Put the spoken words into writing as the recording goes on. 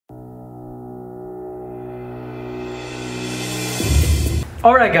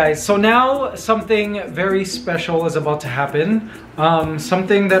Alright guys, so now something very special is about to happen.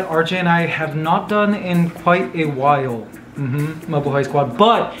 Something that RJ and I have not done in quite a while. Mabuhay Squad.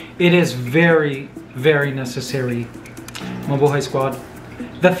 But it is very, very necessary. Mabuhay Squad.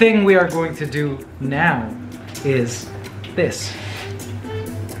 The thing we are going to do now is this.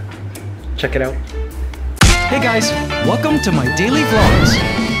 Check it out. Hey guys, welcome to my daily vlogs.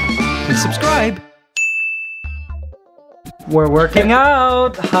 Please subscribe. We're working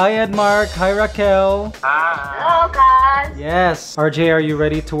out. Hi Edmark. Hi Raquel. Hi. Hello guys. Yes. RJ, are you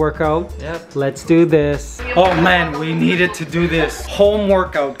ready to work out? Yep. Let's do this. Oh man, we needed to do this. Home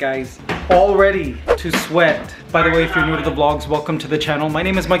workout, guys. All ready to sweat. By the way, if you're new to the vlogs, welcome to the channel. My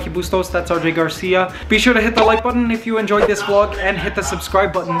name is Mikey Bustos, that's RJ Garcia. Be sure to hit the like button if you enjoyed this vlog and hit the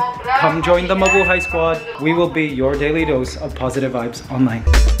subscribe button. Come join the Mabuhay Squad. We will be your daily dose of positive vibes online.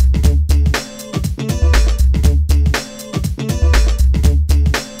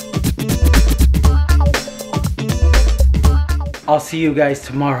 I'll see you guys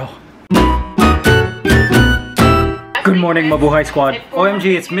tomorrow. Good morning, Mabuhay Squad.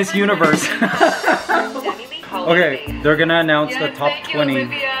 OMG, it's Miss Universe. Okay, they're gonna announce the top 20.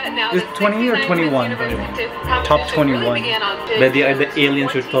 Is it 20 or 21? Top 21. But they are the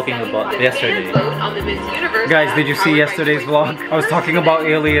aliens you're talking about yesterday. Guys, did you see yesterday's vlog? I was talking about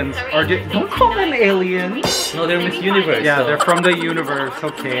aliens. Don't call them aliens. No, they're Miss Universe. Yeah, so. they're from the universe.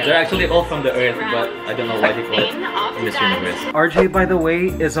 Okay. They're actually all from the Earth, but I don't know why they call it Miss Universe. RJ, by the way,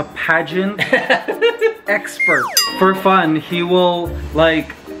 is a pageant expert. For fun, he will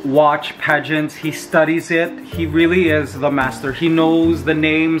like watch pageants, he studies it. He really is the master. He knows the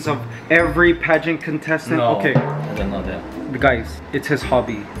names of every pageant contestant. No, okay, I don't know that. Guys, it's his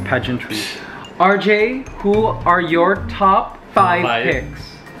hobby, pageantry. RJ, who are your top 5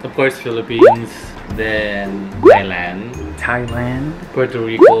 picks? Of course, Philippines, then Thailand,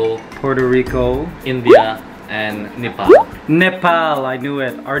 Puerto Rico, India, and Nepal. Nepal, I knew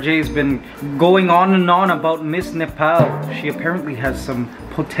it. RJ's been going on and on about Miss Nepal. She apparently has some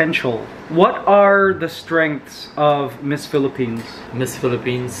potential. What are the strengths of Miss Philippines? Miss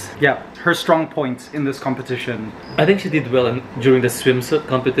Philippines? Yeah, her strong points in this competition. I think she did well during the swimsuit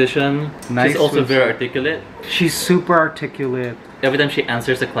competition. Nice. She's also swimsuit. very articulate. She's super articulate. Every time she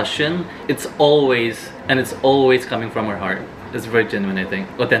answers a question, it's always coming from her heart. It's very genuine, I think.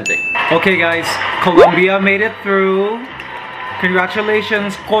 Authentic. Okay guys, Colombia made it through.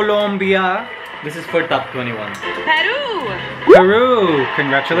 Congratulations, Colombia. This is for top 21. Peru.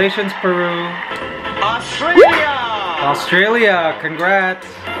 Congratulations, Peru. Australia. Congrats.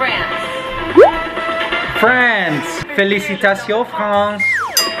 France. Félicitations, France.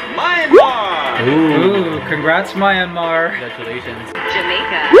 Ooh, congrats, Myanmar. Congratulations.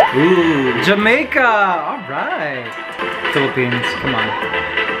 Jamaica. All right. Philippines. Come on.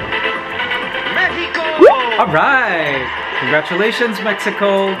 All right. Congratulations,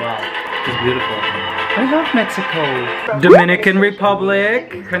 Mexico. Wow, she's beautiful. I love Mexico. Dominican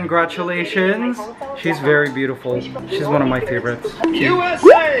Republic. Congratulations. She's very beautiful. She's one of my favorites.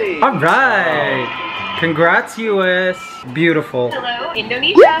 USA. All right. Congrats, US. Beautiful. Hello,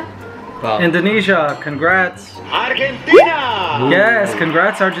 Indonesia. Wow. Indonesia. Congrats. Argentina. Yes.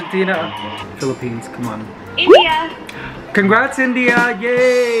 Congrats, Argentina. Philippines. Come on. India. Congrats, India!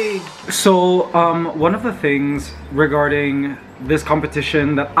 Yay! So, one of the things regarding this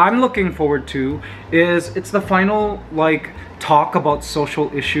competition that I'm looking forward to is it's the final, like, talk about social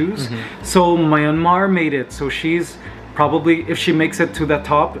issues. So, Myanmar made it. So, she's probably, if she makes it to the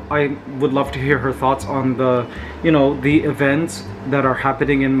top, I would love to hear her thoughts on the, you know, the events that are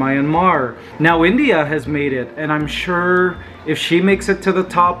happening in Myanmar. Now, India has made it, and I'm sure if she makes it to the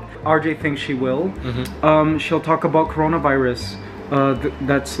top, RJ thinks she will. She'll talk about coronavirus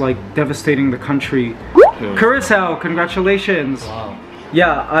that's like devastating the country. Curacao, congratulations. Wow.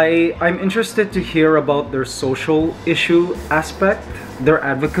 Yeah, I'm interested to hear about their social issue aspect, their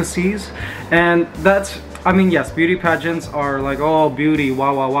advocacies, and that's, I mean, yes, beauty pageants are like, oh, beauty,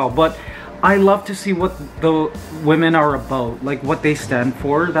 wow, wow, wow, but I love to see what the women are about, like what they stand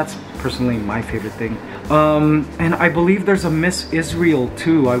for. That's personally my favorite thing. And I believe there's a Miss Israel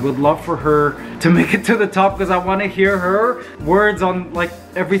too. I would love for her to make it to the top because I want to hear her words on like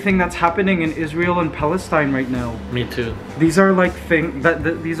everything that's happening in Israel and Palestine right now. Me too. These are like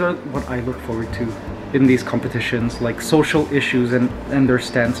these are what I look forward to in these competitions, like social issues and their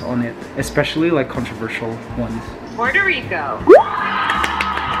stance on it, especially like controversial ones. Puerto Rico.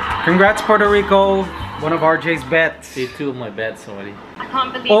 Congrats, Puerto Rico. One of RJ's bets. See, 2 of my bets already.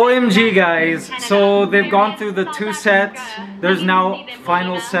 OMG guys, so they've gone through the 2 sets. There's now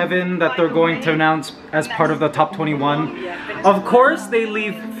final 7 that they're going to announce as part of the top 21. Of course they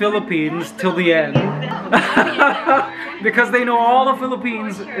leave Philippines till the end. Because they know all the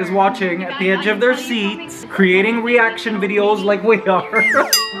Philippines is watching at the edge of their seats, creating reaction videos like we are.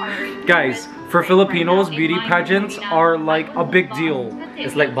 Guys, for Filipinos, beauty pageants are like a big deal.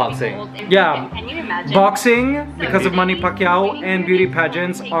 It's like boxing. Yeah, boxing, because of Manny Pacquiao, and beauty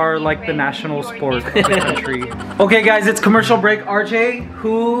pageants are like the national sport of the country. Okay guys, it's commercial break. RJ,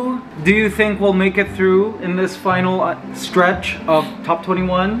 who do you think will make it through in this final stretch of top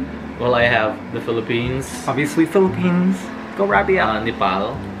 21? Well, I have the Philippines. Obviously Philippines. Go Rabia.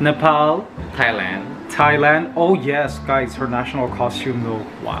 Nepal. Nepal. Thailand. Thailand. Oh yes, guys, her national costume though.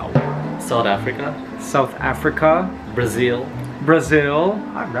 Wow. South Africa. South Africa. Brazil. Brazil.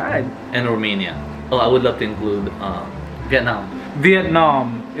 Alright. And Romania. Well, I would love to include Vietnam.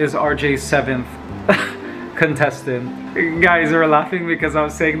 Vietnam is RJ's 7th contestant. Guys are laughing because I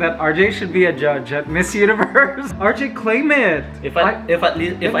was saying that RJ should be a judge at Miss Universe. RJ, claim it. If I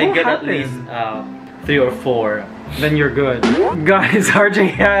get at least 3 or 4, then you're good. Guys, RJ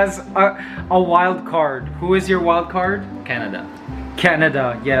has a wild card. Who is your wild card? Canada.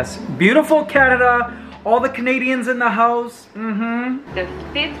 Canada, yes. Beautiful Canada. All the Canadians in the house. The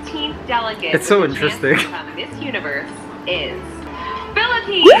 15th delegate. It's so interesting. Miss Universe is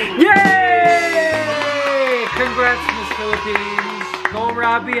Philippines. Yay! Congrats, Miss Philippines. Go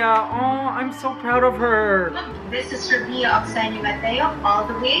Rabia. Oh, I'm so proud of her. This is Rabia Oxani Mateo, all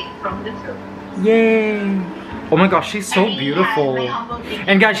the way from the Philippines. Yay! Oh my gosh, she's so beautiful.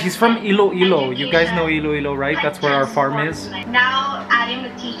 And guys, she's from Iloilo. You guys know Iloilo, right? That's where our farm is. Now I am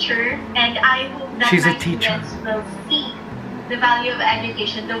a teacher, and I hope that she's my a teacher. students will see the value of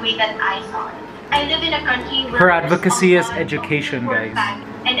education the way that I saw it. I live in a country where her advocacy is education, guys.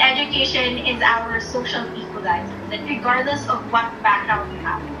 And education is our social equalizer. That regardless of what background you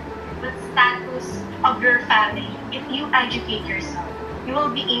have, what status of your family, if you educate yourself, you will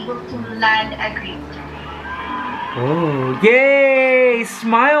be able to land a great job. Oh, yay!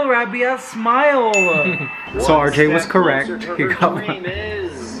 Smile, Rabia, smile! So RJ was correct. He got one.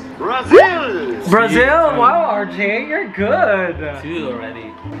 Brazil! Brazil! Wow, RJ, you're good! 2 already.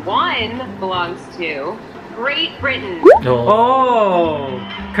 1 belongs to Great Britain. Oh,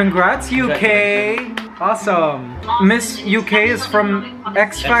 congrats UK! Awesome. Miss UK is from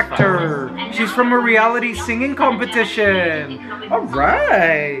X Factor. She's from a reality singing competition.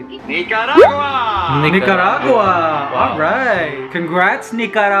 Alright. Nicaragua! Nicaragua. Alright. Congrats,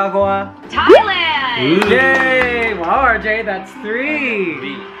 Nicaragua. Thailand. Yay! Wow, RJ, that's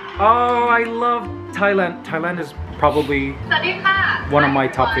 3. Oh, I love Thailand. Thailand is probably one of my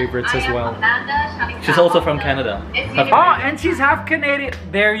top favorites as well. She's also from Canada. Oh, and she's half Canadian.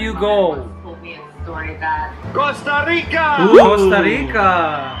 There you go. Costa Rica! Ooh, Costa Rica.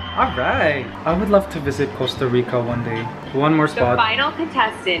 Alright. I would love to visit Costa Rica one day. One more The spot. final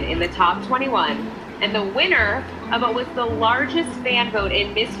contestant in the top 21 and the winner of what was the largest fan vote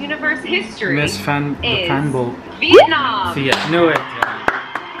in Miss Universe history Miss Fan vote. Vietnam. See ya. Knew it.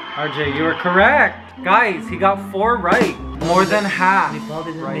 RJ, you were correct. Guys, he got 4 right. More than half. Nepal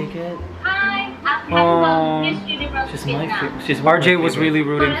didn't make it. Hi, I'm Oh. Miss Universe She's my Vietnam. favorite. She's one of RJ my was favorite. really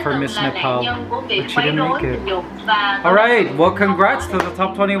rooting for Miss Nepal, but she didn't make it. Alright, well congrats to the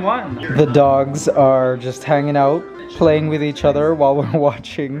top 21. The dogs are just hanging out, playing with each other while we're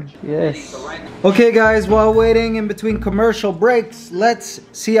watching. Yes. Okay guys, while waiting in between commercial breaks, let's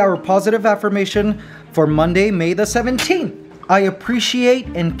see our positive affirmation for Monday, May the 17th. I appreciate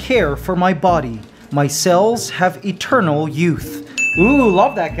and care for my body. My cells have eternal youth. Ooh,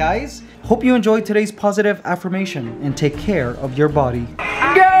 love that guys. Hope you enjoyed today's positive affirmation and take care of your body.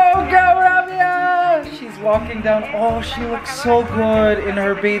 Go, go, Rabia! She's walking down. Oh, she looks so good in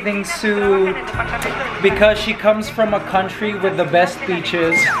her bathing suit. Because she comes from a country with the best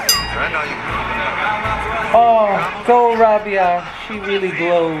beaches. Oh, go, Rabia. She really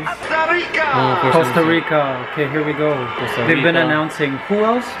glows. Costa Rica! Costa Rica. Okay, here we go. They've been announcing. Who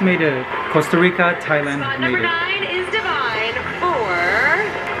else made it? Costa Rica, Thailand Spot made number it. 9 is divine for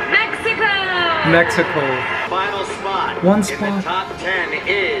Mexico. Mexico. Final spot. One In spot. the top 10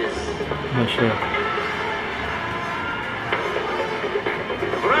 is Not sure.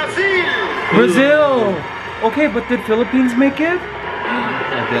 Brazil! Brazil! Okay, but did Philippines make it? I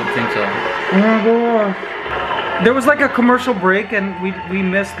didn't think so. Oh my god. There was like a commercial break and we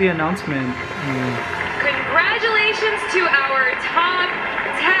missed the announcement. Congratulations to our top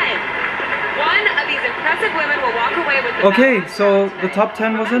 10. One of these impressive women will walk away with the Okay, best so prize the top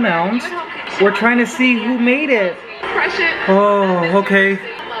 10 was today. announced. You at home can We're trying to see who made it. Crush it. Oh, okay.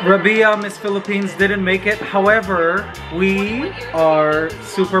 Rabia, Miss Philippines, didn't make it. However, we are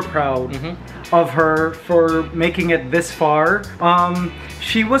super proud of her for making it this far.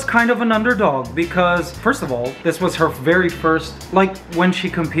 She was kind of an underdog because, first of all, this was her very first, like when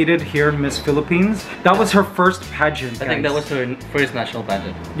she competed here in Miss Philippines, that was her first pageant. I think that was her first national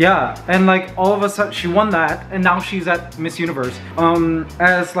pageant. Yeah, and like all of a sudden she won that, and now she's at Miss Universe.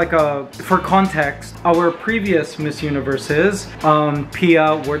 As like for context, our previous Miss Universes,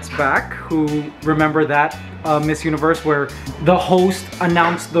 Pia Wurtzbach, who remember that Miss Universe where the host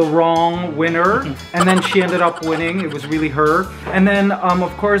announced the wrong winner and then she ended up winning. It was really her. And then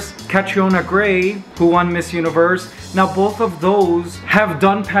of course Catriona Gray, who won Miss Universe. Now both of those have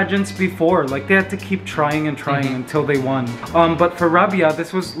done pageants before, like they had to keep trying and trying until they won. But for Rabia,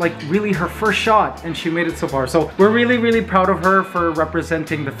 this was like really her first shot and she made it so far. So we're really proud of her for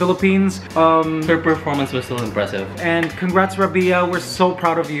representing the Philippines. Her performance was still impressive. And congrats Rabia, we're so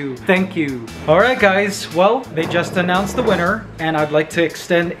proud of you. Thank you. Alright guys, well, they just announced the winner and I'd like to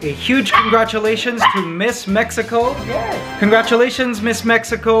extend a huge congratulations to Miss Mexico. Yes. Congratulations Miss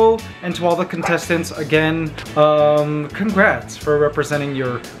Mexico, and to all the contestants again. Congrats for representing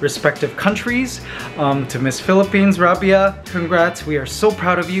your respective countries. To Miss Philippines, Rabia, congrats. We are so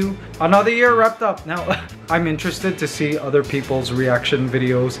proud of you. Another year wrapped up. Now, I'm interested to see other people's reaction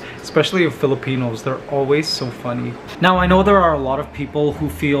videos, especially of Filipinos. They're always so funny. Now, I know there are a lot of people who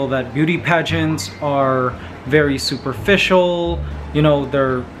feel that beauty pageants are very superficial. You know,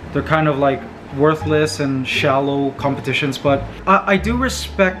 they're kind of like worthless and shallow competitions, but I do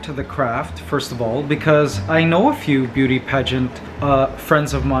respect the craft, first of all, because I know a few beauty pageant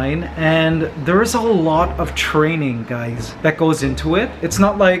friends of mine, and there is a lot of training, guys, that goes into it. It's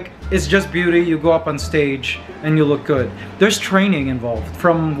not like it's just beauty, you go up on stage and you look good. There's training involved,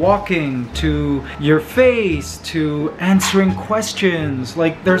 from walking to your face to answering questions.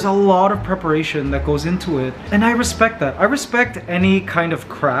 Like, there's a lot of preparation that goes into it, and I respect that. I respect any kind of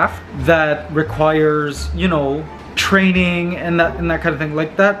craft that requires, you know, training and that kind of thing.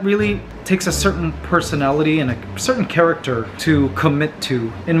 Like, that really takes a certain personality and a certain character to commit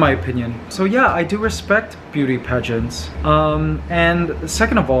to, in my opinion. So yeah, I do respect beauty pageants. And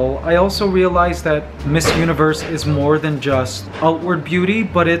second of all, I also realize that Miss Universe is more than just outward beauty,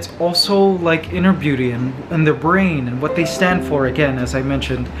 but it's also like inner beauty and their brain and what they stand for, again, as I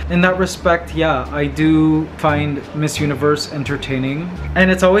mentioned. In that respect, yeah, I do find Miss Universe entertaining. And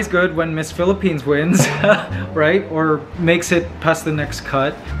it's always good when Miss Philippines wins, right? Or makes it past the next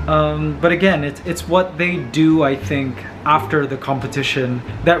cut. But again, it's what they do, I think, after the competition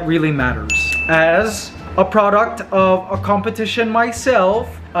that really matters. As a product of a competition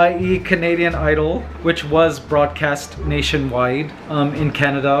myself, i.e. Canadian Idol, which was broadcast nationwide in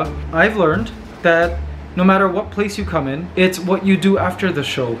Canada, I've learned that no matter what place you come in, it's what you do after the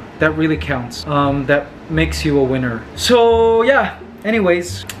show that really counts, that makes you a winner. So yeah,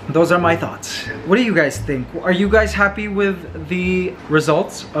 anyways, those are my thoughts. What do you guys think? Are you guys happy with the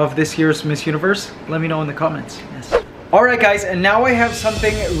results of this year's Miss Universe? Let me know in the comments. Yes. Alright guys, and now I have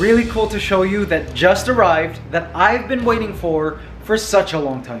something really cool to show you that just arrived, that I've been waiting for such a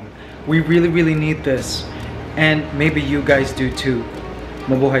long time. We really need this, and maybe you guys do too.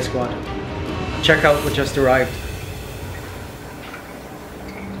 Mabuhay Squad. Check out what just arrived.